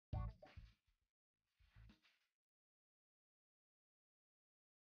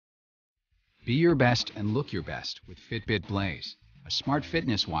Be your best and look your best with Fitbit Blaze, a smart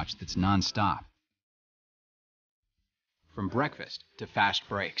fitness watch that's non-stop. From breakfast to fast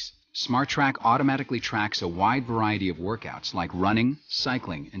breaks, SmartTrack automatically tracks a wide variety of workouts like running,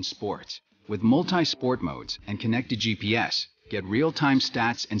 cycling, and sports. With multi-sport modes and connected GPS, get real-time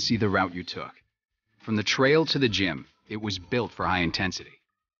stats and see the route you took. From the trail to the gym, it was built for high intensity.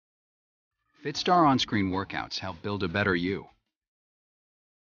 FitStar on-screen workouts help build a better you.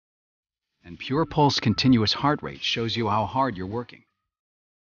 And Pure Pulse continuous heart rate shows you how hard you're working.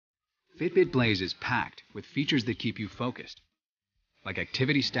 Fitbit Blaze is packed with features that keep you focused, like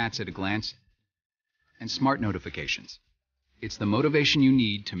activity stats at a glance and smart notifications. It's the motivation you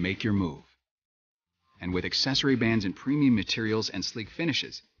need to make your move. And with accessory bands and premium materials and sleek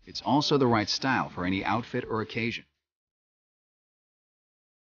finishes, it's also the right style for any outfit or occasion.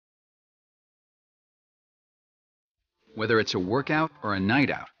 Whether it's a workout or a night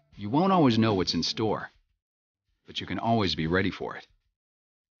out, you won't always know what's in store, but you can always be ready for it.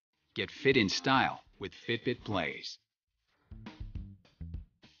 Get fit in style with Fitbit Blaze.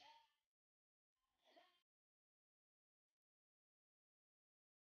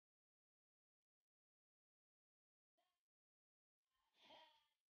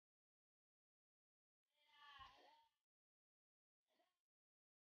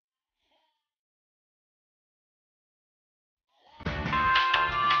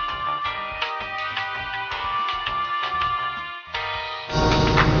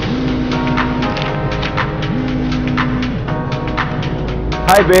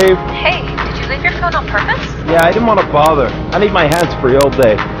 Hi, babe. Hey, did you leave your phone on purpose? Yeah, I didn't want to bother. I need my hands free all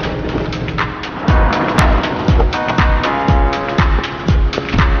day.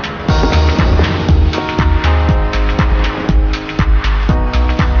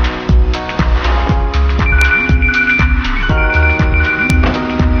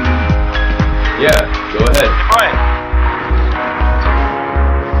 Yeah, go ahead. Fine.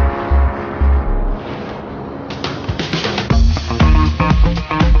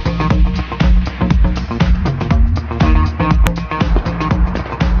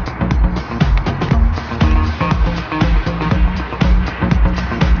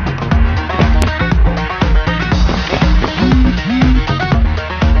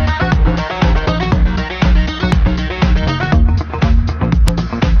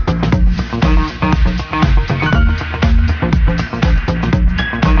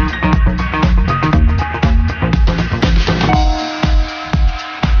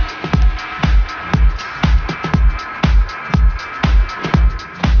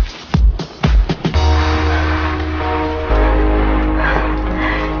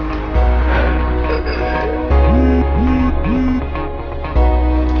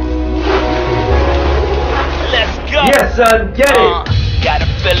 Yes, son, get it! Gotta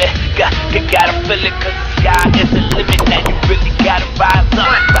feel it, gotta feel it, cause the sky is the limit. Now you really gotta rise up,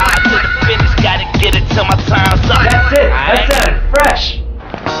 rise to the finish, gotta get it till my time's up. That's it! That sounded fresh!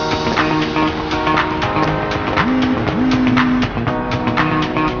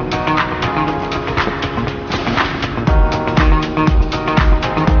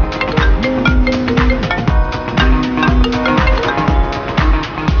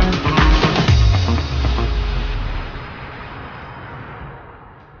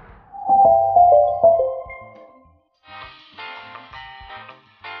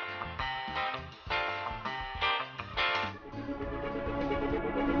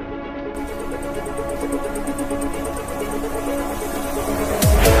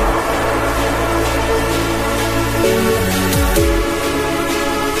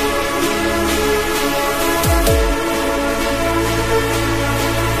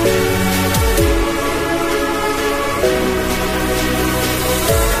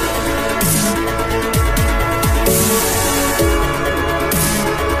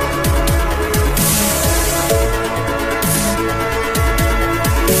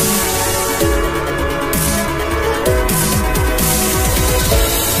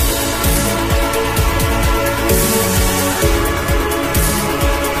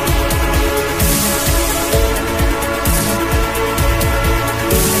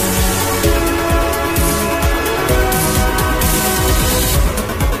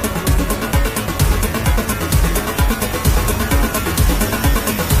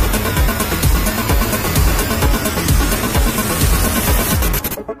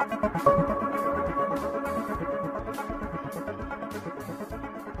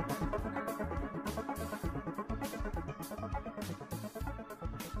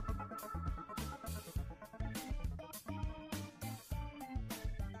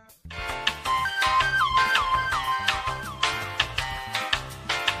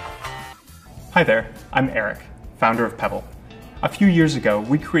 Hi there, I'm Eric, founder of Pebble. A few years ago,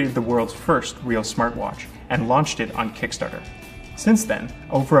 we created the world's first real smartwatch and launched it on Kickstarter. Since then,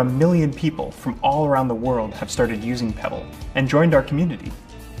 over 1 million people from all around the world have started using Pebble and joined our community.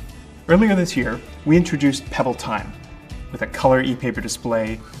 Earlier this year, we introduced Pebble Time, with a color e-paper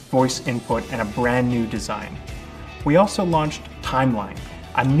display, voice input, and a brand new design. We also launched Timeline,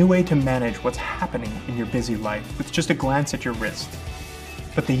 a new way to manage what's happening in your busy life with just a glance at your wrist.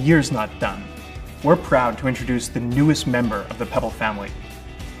 But the year's not done. We're proud to introduce the newest member of the Pebble family,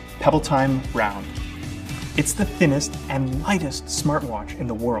 Pebble Time Round. It's the thinnest and lightest smartwatch in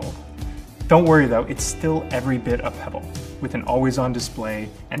the world. Don't worry though, it's still every bit a Pebble, with an always-on display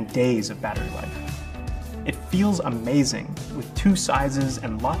and days of battery life. It feels amazing, with 2 sizes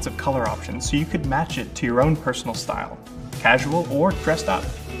and lots of color options so you could match it to your own personal style, casual or dressed up.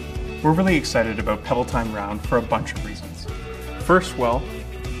 We're really excited about Pebble Time Round for a bunch of reasons. First, well,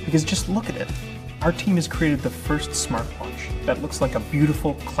 because just look at it. Our team has created the first smartwatch that looks like a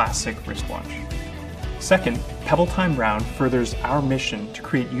beautiful classic wristwatch. Second, Pebble Time Round furthers our mission to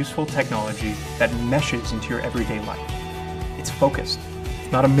create useful technology that meshes into your everyday life. It's focused.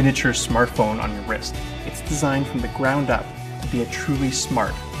 It's not a miniature smartphone on your wrist. It's designed from the ground up to be a truly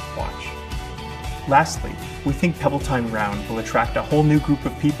smart watch. Lastly, we think Pebble Time Round will attract a whole new group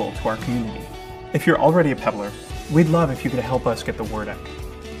of people to our community. If you're already a Pebbler, we'd love if you could help us get the word out.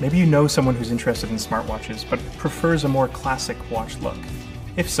 Maybe you know someone who's interested in smartwatches but prefers a more classic watch look.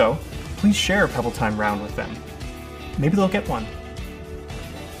 If so, please share Pebble Time Round with them. Maybe they'll get one.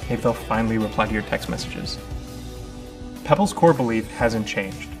 Maybe they'll finally reply to your text messages. Pebble's core belief hasn't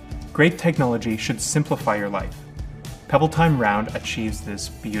changed. Great technology should simplify your life. Pebble Time Round achieves this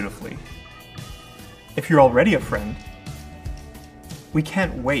beautifully. If you're already a friend, we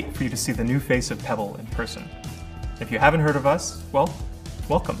can't wait for you to see the new face of Pebble in person. If you haven't heard of us, well,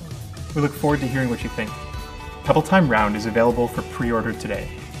 welcome. We look forward to hearing what you think. Pebble Time Round is available for pre-order today.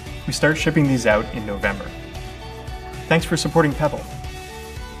 We start shipping these out in November. Thanks for supporting Pebble.